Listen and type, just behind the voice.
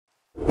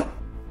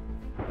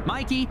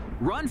Mikey,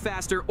 run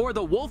faster or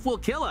the wolf will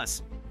kill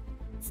us.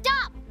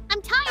 Stop!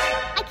 I'm tired!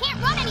 I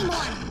can't run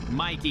anymore!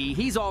 Mikey,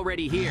 he's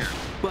already here.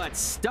 But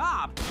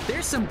stop!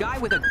 There's some guy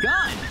with a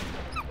gun!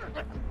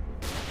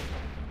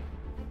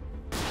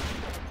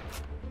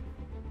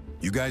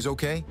 You guys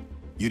okay?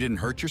 You didn't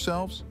hurt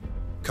yourselves?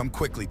 Come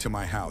quickly to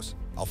my house.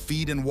 I'll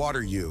feed and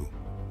water you.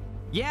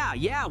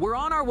 Yeah, we're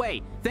on our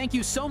way. Thank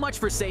you so much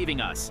for saving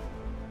us.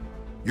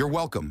 You're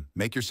welcome.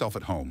 Make yourself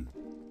at home.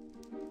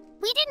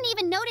 We didn't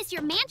even notice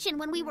your mansion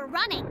when we were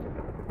running.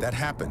 That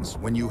happens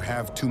when you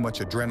have too much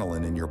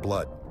adrenaline in your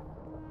blood.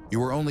 You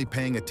were only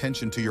paying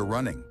attention to your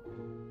running.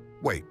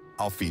 Wait,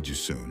 I'll feed you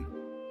soon.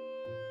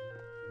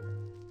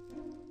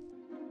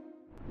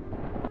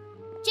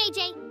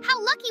 JJ,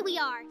 how lucky we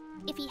are!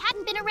 If he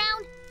hadn't been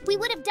around, we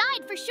would have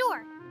died for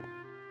sure.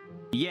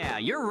 Yeah,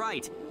 you're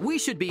right. We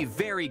should be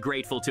very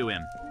grateful to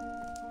him.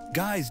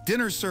 Guys,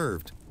 dinner's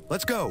served.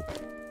 Let's go.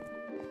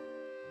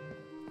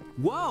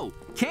 Whoa,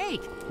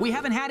 cake! We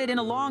haven't had it in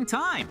a long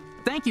time.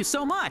 Thank you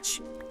so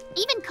much.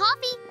 Even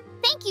coffee?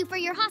 Thank you for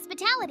your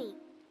hospitality.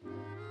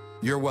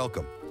 You're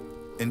welcome.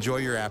 Enjoy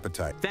your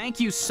appetite. Thank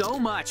you so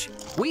much.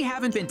 We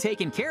haven't been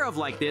taken care of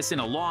like this in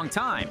a long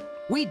time.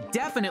 We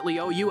definitely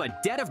owe you a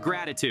debt of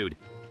gratitude.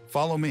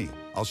 Follow me.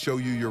 I'll show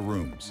you your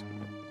rooms.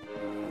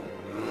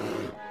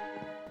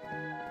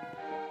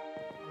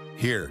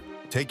 Here,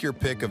 take your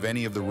pick of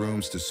any of the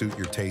rooms to suit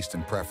your taste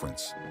and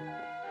preference.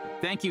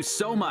 Thank you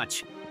so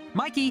much.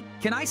 Mikey,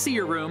 can I see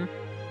your room?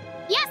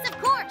 Yes, of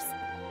course.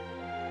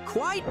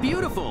 Quite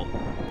beautiful.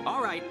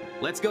 All right,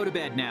 let's go to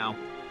bed now.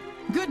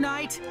 Good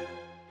night.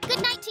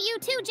 Good night to you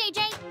too,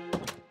 JJ.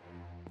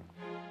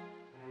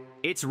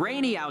 It's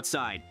rainy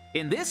outside.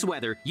 In this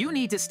weather, you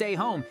need to stay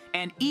home,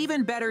 and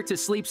even better to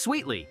sleep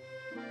sweetly.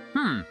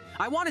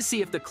 I want to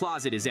see if the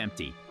closet is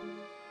empty.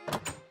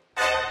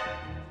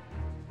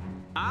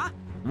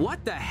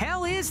 What the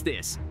hell is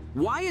this?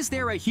 Why is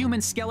there a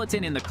human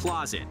skeleton in the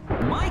closet?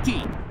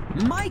 Mikey!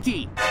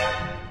 Mikey!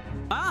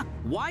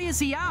 Why is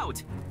he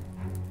out?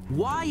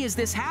 Why is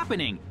this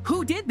happening?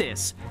 Who did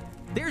this?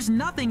 There's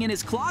nothing in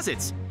his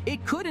closets.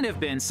 It couldn't have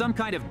been some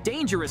kind of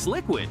dangerous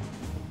liquid.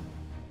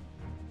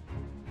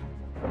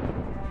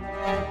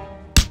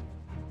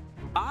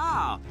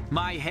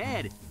 My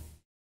head.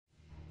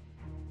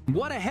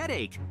 What a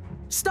headache.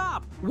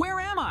 Stop! Where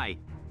am I?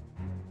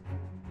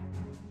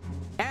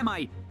 Am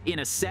I in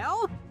a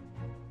cell?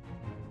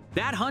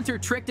 That hunter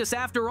tricked us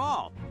after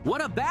all.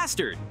 What a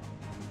bastard.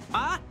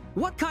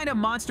 What kind of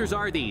monsters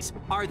are these?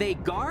 Are they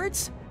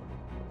guards?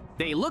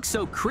 They look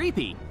so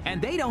creepy,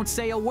 and they don't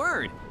say a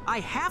word.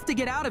 I have to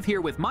get out of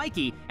here with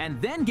Mikey and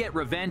then get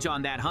revenge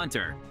on that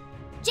hunter.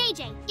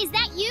 JJ, is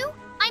that you?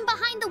 I'm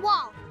behind the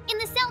wall, in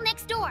the cell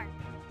next door.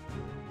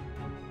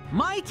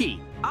 Mikey,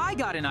 I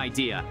got an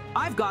idea.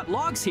 I've got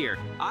logs here.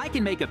 I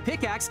can make a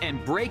pickaxe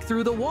and break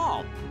through the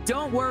wall.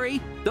 Don't worry,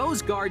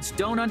 those guards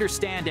don't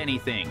understand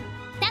anything.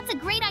 That's a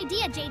great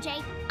idea,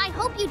 JJ. I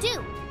hope you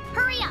do.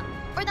 Hurry up,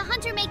 or the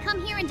hunter may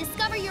come here and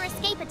discover your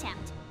escape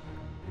attempt.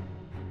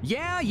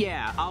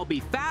 Yeah, I'll be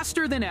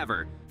faster than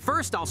ever.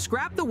 First, I'll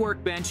scrap the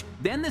workbench,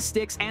 then the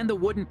sticks and the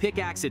wooden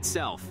pickaxe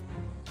itself.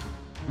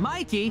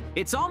 Mikey,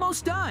 it's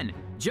almost done.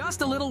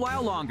 Just a little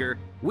while longer.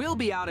 We'll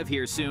be out of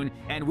here soon,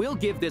 and we'll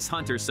give this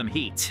hunter some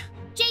heat.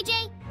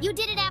 JJ, you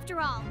did it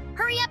after all.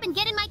 Hurry up and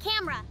get in my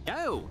camera.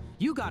 Oh,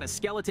 you got a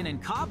skeleton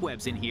and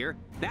cobwebs in here.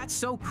 That's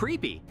so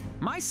creepy.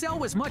 My cell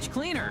was much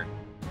cleaner.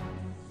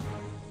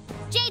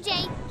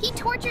 JJ, he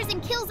tortures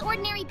and kills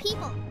ordinary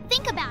people.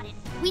 Think about it.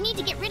 We need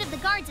to get rid of the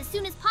guards as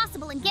soon as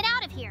possible and get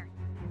out of here.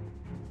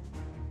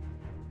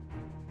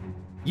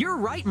 You're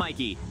right,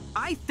 Mikey.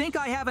 I think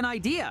I have an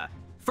idea.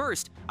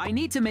 First, I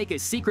need to make a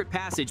secret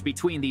passage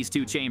between these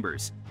two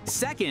chambers.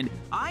 Second,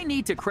 I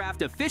need to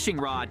craft a fishing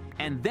rod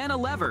and then a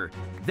lever.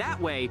 That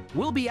way,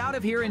 we'll be out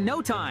of here in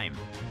no time.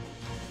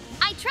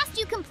 I trust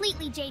you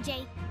completely,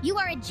 JJ. You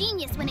are a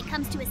genius when it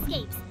comes to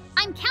escapes.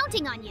 I'm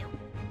counting on you.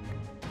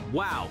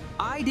 Wow,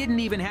 I didn't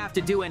even have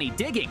to do any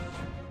digging.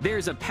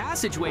 There's a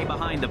passageway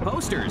behind the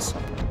posters.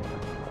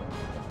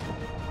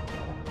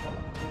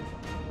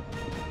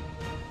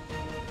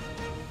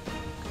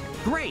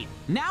 Great,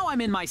 now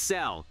I'm in my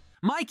cell.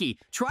 Mikey,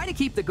 try to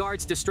keep the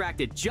guards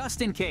distracted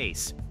just in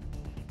case.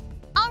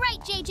 All right,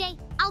 JJ,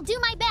 I'll do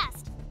my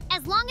best.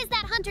 As long as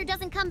that hunter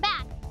doesn't come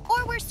back,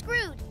 or we're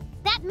screwed.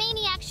 That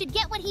maniac should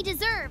get what he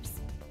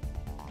deserves.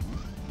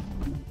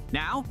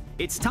 Now,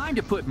 it's time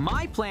to put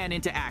my plan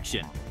into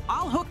action.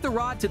 I'll hook the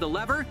rod to the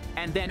lever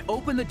and then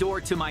open the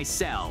door to my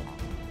cell.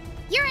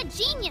 You're a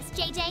genius,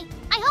 JJ.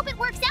 I hope it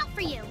works out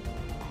for you.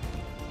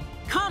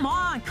 Come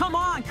on!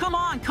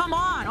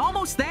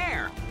 Almost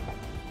there!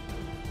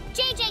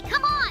 JJ,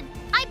 come on!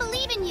 I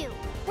believe in you.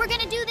 We're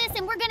gonna do this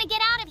and we're gonna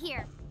get out of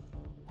here.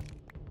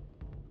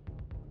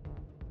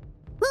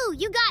 Woo,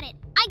 you got it.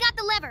 I got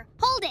the lever.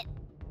 Hold it.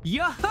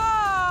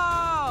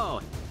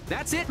 Yo-ho!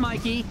 That's it,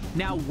 Mikey.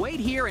 Now wait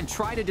here and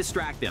try to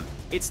distract them.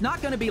 It's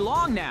not gonna be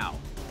long now.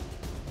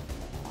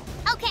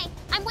 Okay,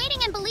 I'm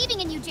waiting and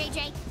believing in you,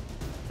 JJ.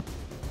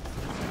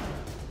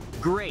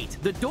 Great,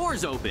 the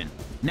door's open.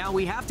 Now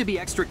we have to be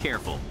extra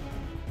careful.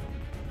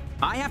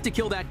 I have to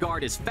kill that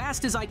guard as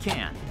fast as I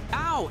can.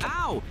 Ow,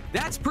 ow,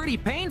 that's pretty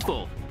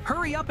painful.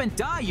 Hurry up and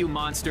die, you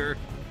monster.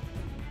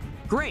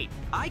 Great,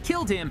 I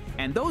killed him,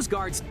 and those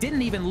guards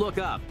didn't even look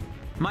up.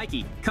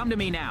 Mikey, come to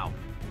me now.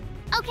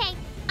 Okay,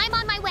 I'm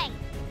on my way.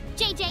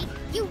 JJ,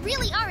 you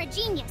really are a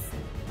genius.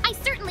 I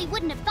certainly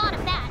wouldn't have thought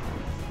of that.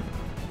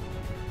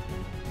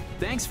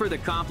 Thanks for the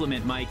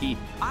compliment, Mikey.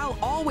 I'll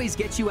always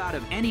get you out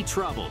of any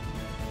trouble.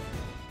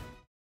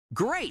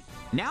 Great!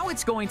 Now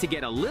it's going to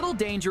get a little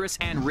dangerous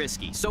and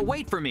risky, so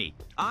wait for me.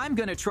 I'm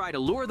gonna try to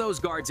lure those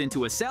guards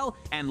into a cell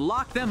and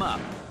lock them up.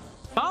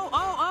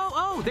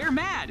 Oh, they're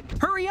mad!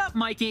 Hurry up,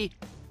 Mikey!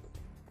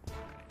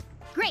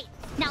 Great,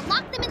 now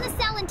lock them in the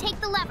cell and take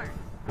the lever.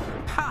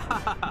 Ha ha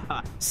ha ha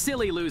ha!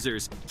 Silly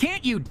losers!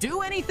 Can't you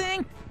do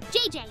anything?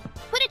 JJ,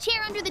 put a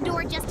chair under the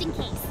door just in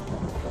case.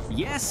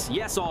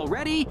 Yes,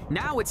 already.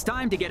 Now it's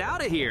time to get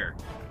out of here.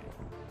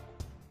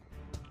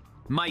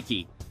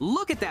 Mikey,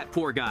 look at that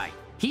poor guy.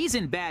 He's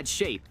in bad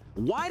shape.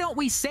 Why don't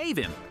we save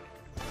him?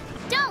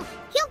 Don't!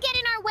 He'll get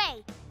in our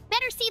way.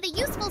 Better see the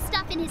useful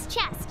stuff in his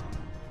chest.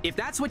 If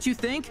that's what you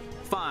think,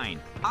 fine.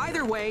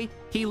 Either way,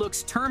 he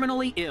looks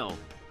terminally ill.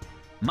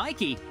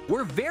 Mikey,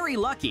 we're very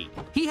lucky.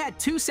 He had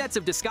 2 sets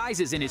of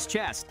disguises in his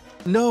chest.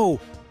 No!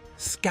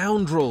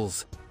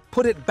 Scoundrels!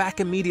 Put it back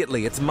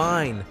immediately, it's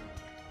mine.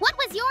 What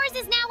was yours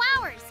is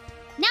now ours.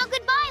 Now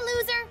goodbye,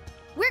 loser.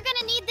 We're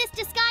gonna need this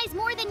disguise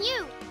more than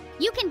you.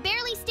 You can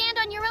barely stand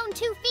on your own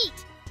 2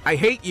 feet. I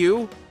hate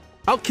you!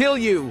 I'll kill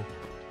you!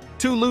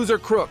 2 loser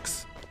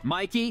crooks!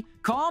 Mikey,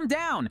 calm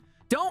down.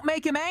 Don't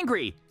make him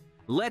angry.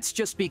 Let's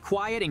just be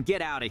quiet and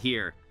get out of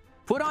here.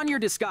 Put on your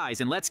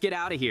disguise and let's get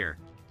out of here.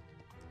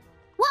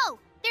 Whoa!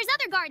 There's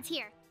other guards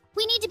here.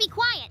 We need to be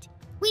quiet.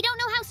 We don't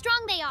know how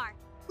strong they are.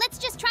 Let's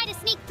just try to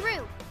sneak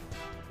through.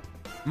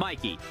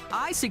 Mikey,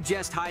 I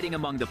suggest hiding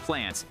among the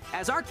plants,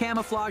 as our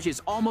camouflage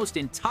is almost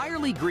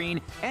entirely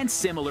green and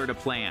similar to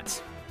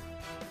plants.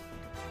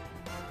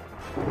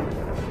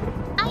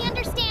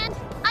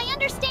 I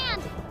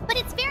understand, but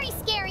it's very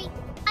scary.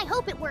 I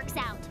hope it works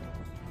out.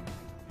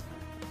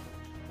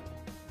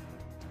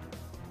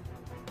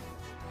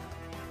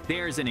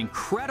 There's an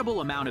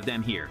incredible amount of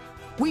them here.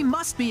 We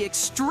must be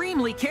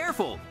extremely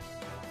careful.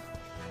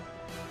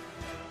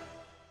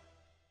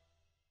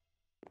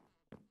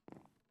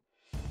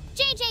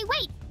 JJ,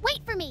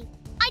 wait for me.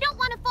 I don't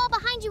want to fall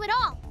behind you at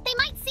all. They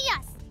might see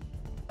us.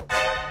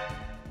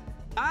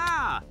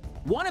 Ah,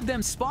 one of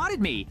them spotted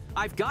me.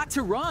 I've got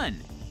to run.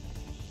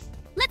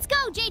 Let's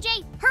go,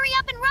 JJ. Hurry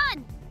up and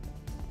run.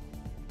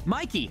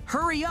 Mikey,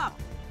 hurry up.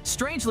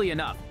 Strangely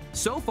enough,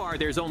 so far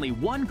there's only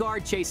 1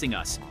 guard chasing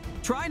us.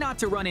 Try not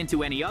to run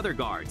into any other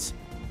guards.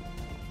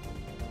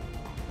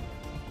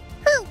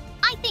 Whew,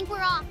 I think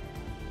we're off.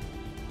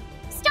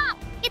 Stop,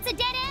 it's a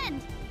dead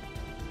end.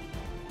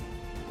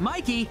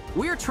 Mikey,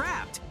 we're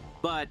trapped.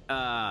 But,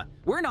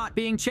 we're not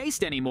being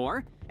chased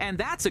anymore, and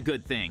that's a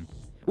good thing.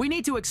 We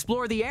need to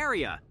explore the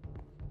area.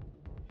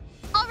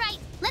 All right,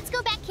 let's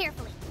go back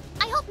carefully.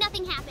 I hope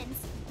nothing happens.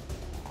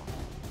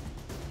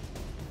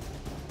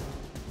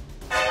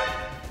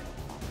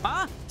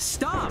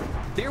 Stop!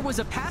 There was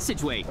a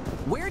passageway.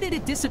 Where did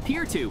it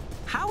disappear to?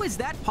 How is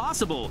that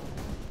possible?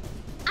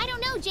 I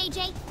don't know,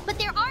 JJ, but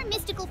there are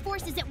mystical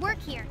forces at work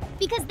here,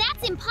 because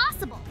that's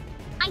impossible.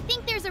 I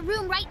think there's a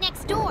room right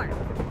next door.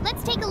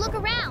 Let's take a look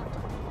around.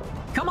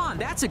 Come on,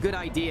 that's a good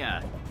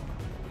idea.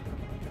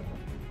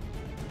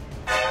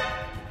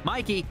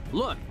 Mikey,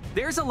 look,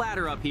 there's a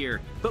ladder up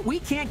here, but we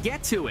can't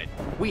get to it.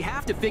 We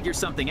have to figure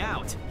something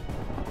out.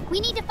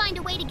 We need to find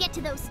a way to get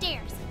to those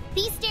stairs.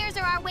 These stairs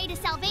are our way to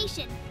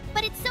salvation,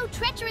 but it's so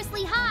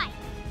treacherously high.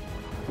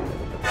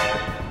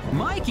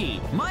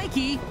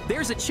 Mikey,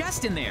 there's a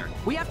chest in there.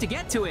 We have to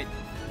get to it.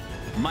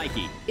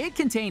 Mikey, it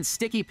contains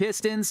sticky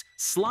pistons,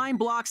 slime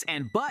blocks,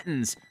 and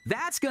buttons.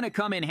 That's gonna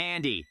come in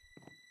handy.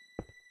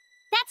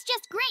 That's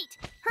just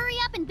great. Hurry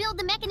up and build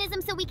the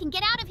mechanism so we can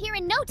get out of here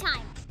in no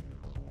time.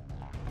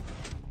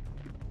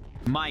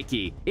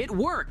 Mikey, it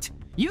worked.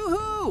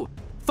 Yoo-hoo!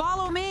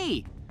 Follow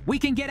me. We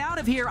can get out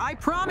of here, I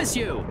promise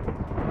you.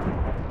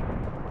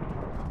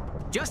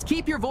 Just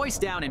keep your voice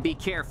down and be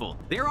careful.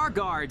 There are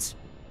guards.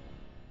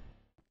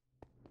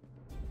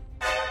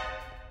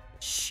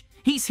 Shh,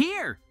 he's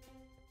here.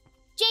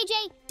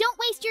 JJ, don't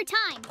waste your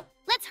time.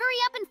 Let's hurry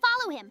up and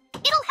follow him.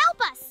 It'll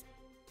help us.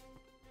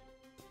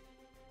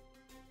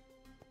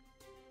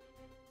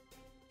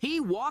 He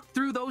walked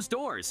through those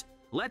doors.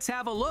 Let's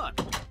have a look.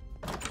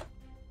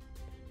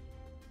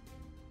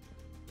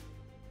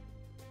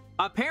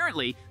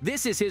 Apparently,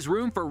 this is his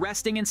room for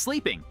resting and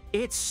sleeping.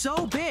 It's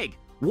so big.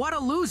 What a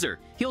loser.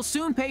 He'll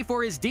soon pay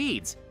for his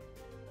deeds.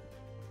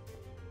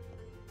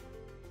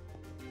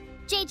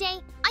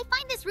 JJ, I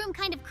find this room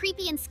kind of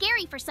creepy and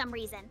scary for some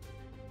reason.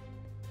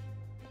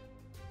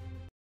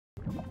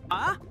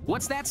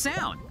 What's that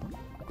sound?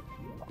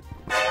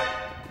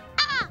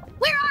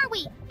 Where are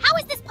we? How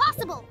is this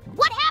possible?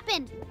 What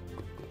happened?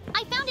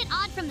 I found it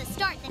odd from the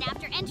start that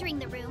after entering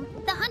the room,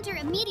 the hunter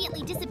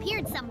immediately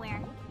disappeared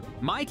somewhere.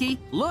 Mikey,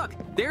 look,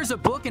 there's a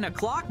book and a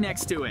clock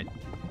next to it.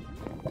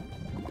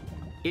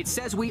 It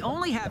says we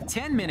only have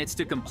 10 minutes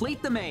to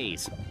complete the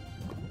maze.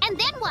 And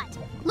then what?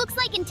 Looks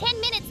like in 10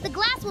 minutes the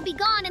glass will be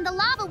gone and the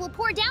lava will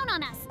pour down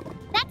on us.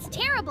 That's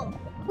terrible.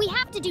 We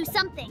have to do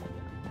something.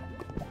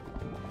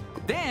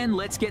 Then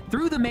let's get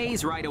through the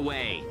maze right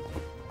away.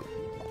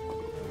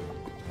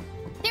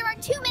 There are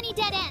too many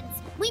dead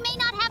ends. We may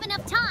not have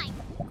enough time.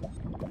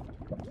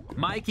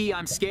 Mikey,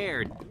 I'm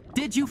scared.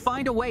 Did you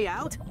find a way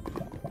out?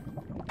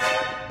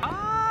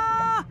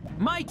 Ah!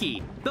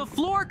 Mikey, the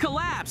floor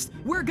collapsed.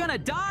 We're gonna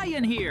die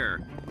in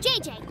here.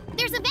 JJ,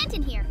 there's a vent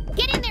in here.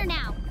 Get in there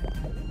now.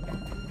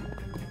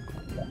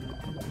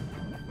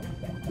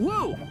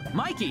 Woo!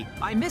 Mikey,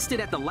 I missed it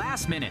at the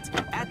last minute.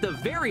 At the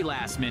very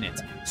last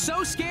minute.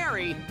 So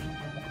scary.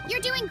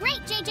 You're doing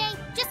great, JJ.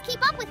 Just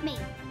keep up with me.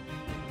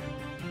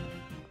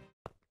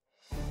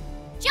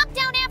 Jump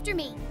down after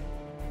me.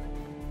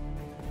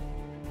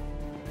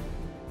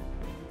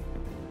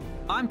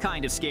 I'm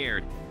kind of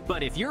scared,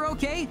 but if you're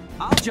okay,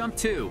 I'll jump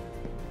too.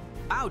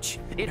 Ouch,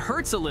 it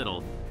hurts a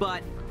little,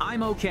 but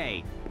I'm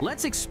okay.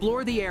 Let's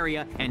explore the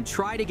area and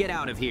try to get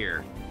out of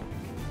here.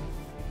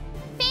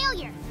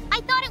 Failure.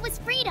 I thought it was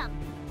freedom.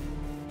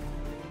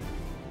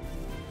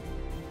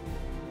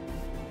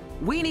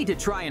 We need to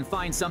try and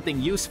find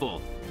something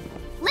useful.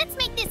 Let's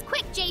make this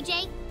quick,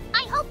 JJ.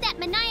 I hope that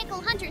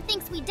maniacal hunter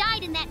thinks we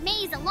died in that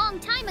maze a long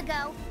time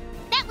ago.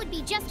 That would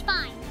be just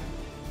fine.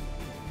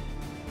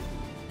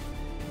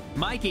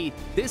 Mikey,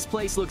 this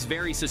place looks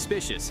very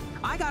suspicious.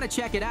 I gotta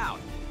check it out.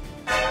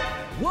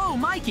 Whoa,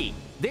 Mikey!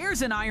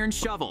 There's an iron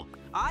shovel.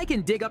 I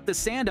can dig up the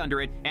sand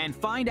under it and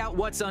find out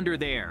what's under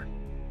there.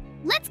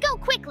 Let's go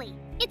quickly.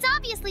 It's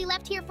obviously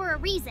left here for a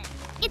reason.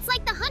 It's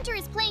like the hunter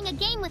is playing a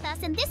game with us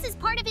and this is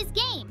part of his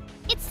game.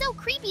 It's so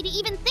creepy to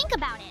even think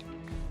about it.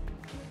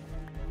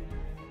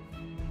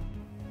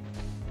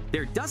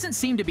 There doesn't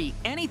seem to be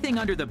anything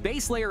under the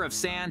base layer of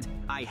sand.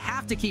 I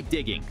have to keep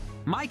digging.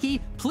 Mikey,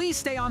 please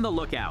stay on the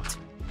lookout.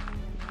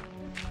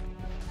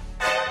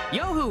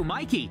 Yo-hoo,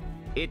 Mikey!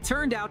 It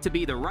turned out to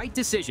be the right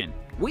decision.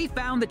 We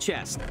found the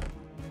chest.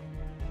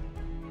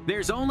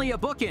 There's only a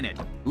book in it.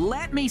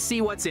 Let me see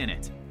what's in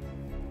it.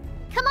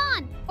 Come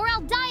on, or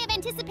I'll die of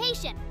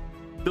anticipation.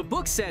 The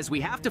book says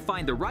we have to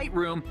find the right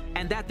room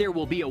and that there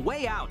will be a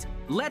way out.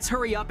 Let's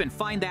hurry up and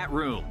find that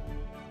room.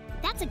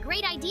 That's a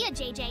great idea,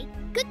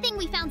 JJ. Good thing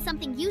we found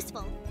something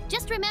useful.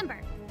 Just remember,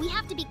 we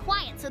have to be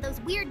quiet so those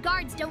weird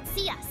guards don't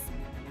see us.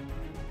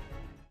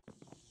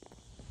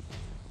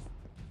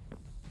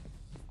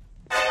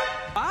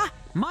 Ah,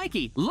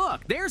 Mikey,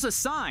 look, there's a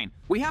sign.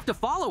 We have to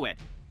follow it.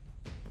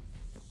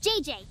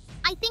 JJ,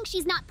 I think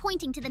she's not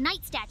pointing to the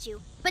knight statue,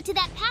 but to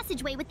that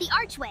passageway with the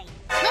archway.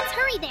 Let's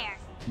hurry there.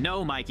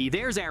 No, Mikey,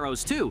 there's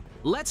arrows too.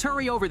 Let's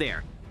hurry over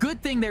there.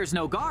 Good thing there's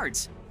no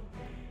guards.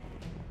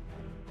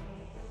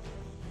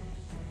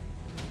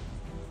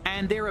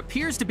 And there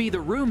appears to be the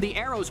room the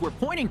arrows were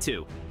pointing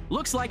to.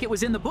 Looks like it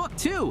was in the book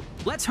too.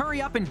 Let's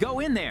hurry up and go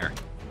in there.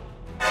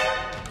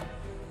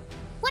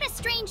 What a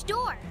strange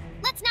door.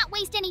 Let's not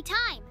waste any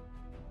time.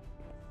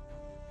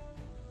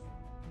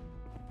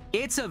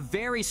 It's a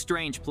very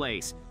strange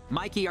place.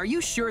 Mikey, are you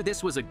sure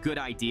this was a good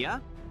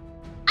idea?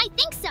 I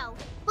think so,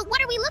 but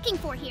what are we looking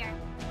for here?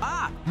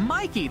 Ah,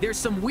 Mikey, there's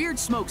some weird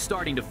smoke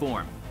starting to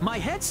form. My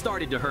head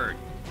started to hurt.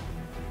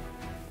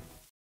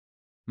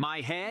 My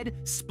head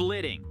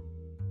splitting.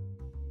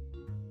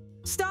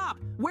 Stop!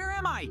 Where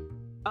am I?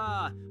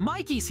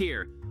 Mikey's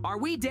here. Are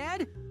we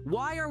dead?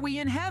 Why are we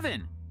in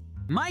heaven?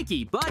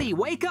 Mikey, buddy,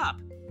 wake up!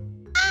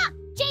 Ah!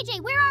 JJ,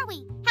 where are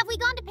we? Have we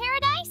gone to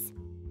paradise?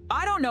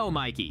 I don't know,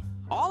 Mikey.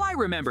 All I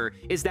remember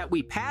is that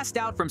we passed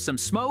out from some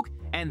smoke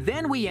and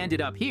then we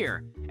ended up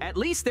here. At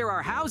least there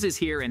are houses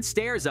here and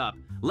stairs up.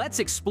 Let's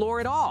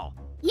explore it all.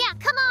 Yeah,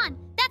 come on.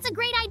 That's a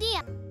great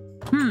idea.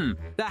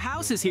 The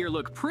houses here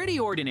look pretty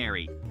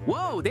ordinary.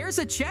 Whoa, there's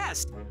a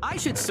chest. I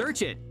should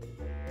search it.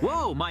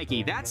 Whoa,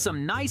 Mikey, that's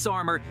some nice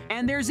armor,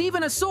 and there's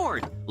even a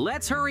sword.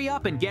 Let's hurry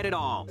up and get it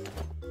all.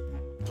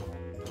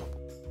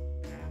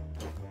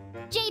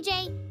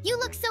 JJ, you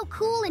look so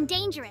cool and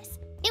dangerous.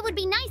 It would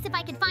be nice if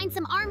I could find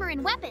some armor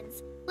and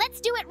weapons. Let's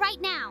do it right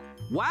now.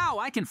 Wow,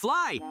 I can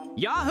fly.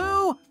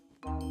 Yahoo!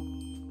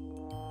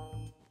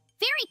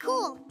 Very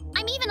cool.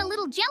 I'm even a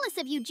little jealous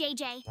of you,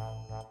 JJ.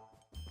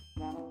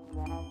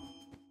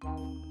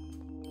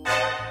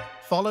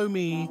 Follow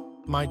me,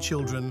 my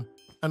children,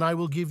 and I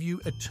will give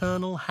you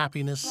eternal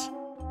happiness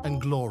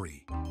and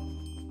glory.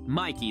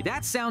 Mikey,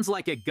 that sounds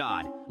like a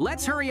god.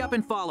 Let's hurry up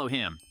and follow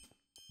him.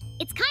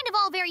 It's kind of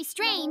all very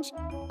strange,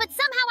 but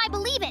somehow I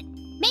believe it.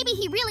 Maybe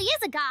he really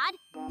is a god.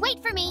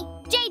 Wait for me,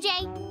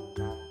 JJ.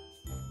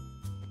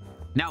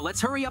 Now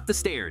let's hurry up the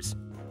stairs.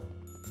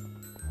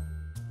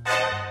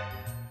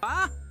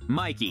 Ah,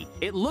 Mikey,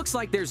 it looks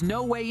like there's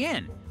no way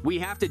in. We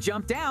have to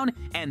jump down,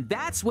 and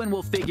that's when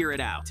we'll figure it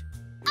out.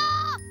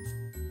 Ah!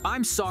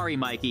 I'm sorry,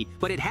 Mikey,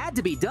 but it had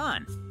to be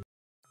done.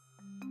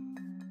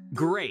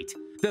 Great.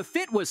 The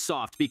fit was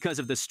soft because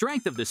of the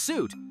strength of the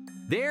suit.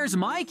 There's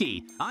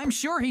Mikey. I'm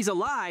sure he's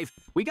alive.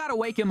 We gotta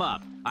wake him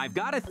up. I've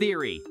got a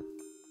theory.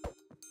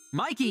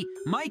 Mikey,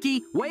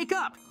 wake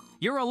up.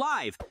 you're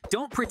alive.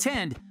 Don't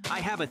pretend. I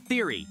have a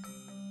theory.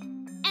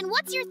 And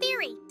what's your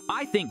theory?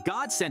 I think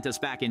God sent us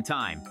back in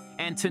time.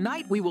 And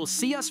tonight we will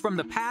see us from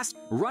the past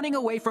running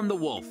away from the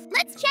wolf.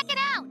 Let's check it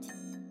out.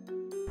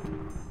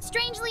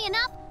 Strangely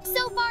enough,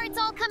 so far it's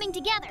all coming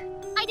together.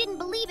 I didn't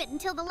believe it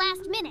until the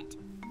last minute.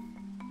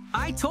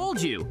 I told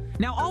you.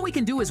 Now all we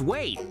can do is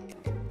wait.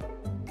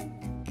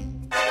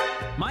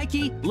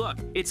 Mikey, look,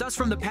 it's us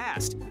from the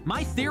past.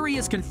 My theory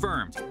is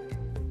confirmed.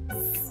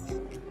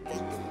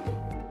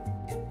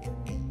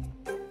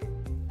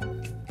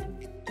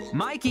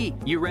 Mikey,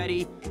 you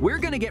ready? We're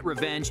gonna get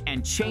revenge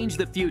and change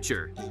the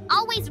future.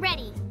 Always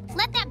ready.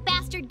 Let that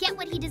bastard get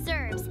what he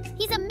deserves.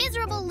 He's a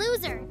miserable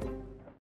loser.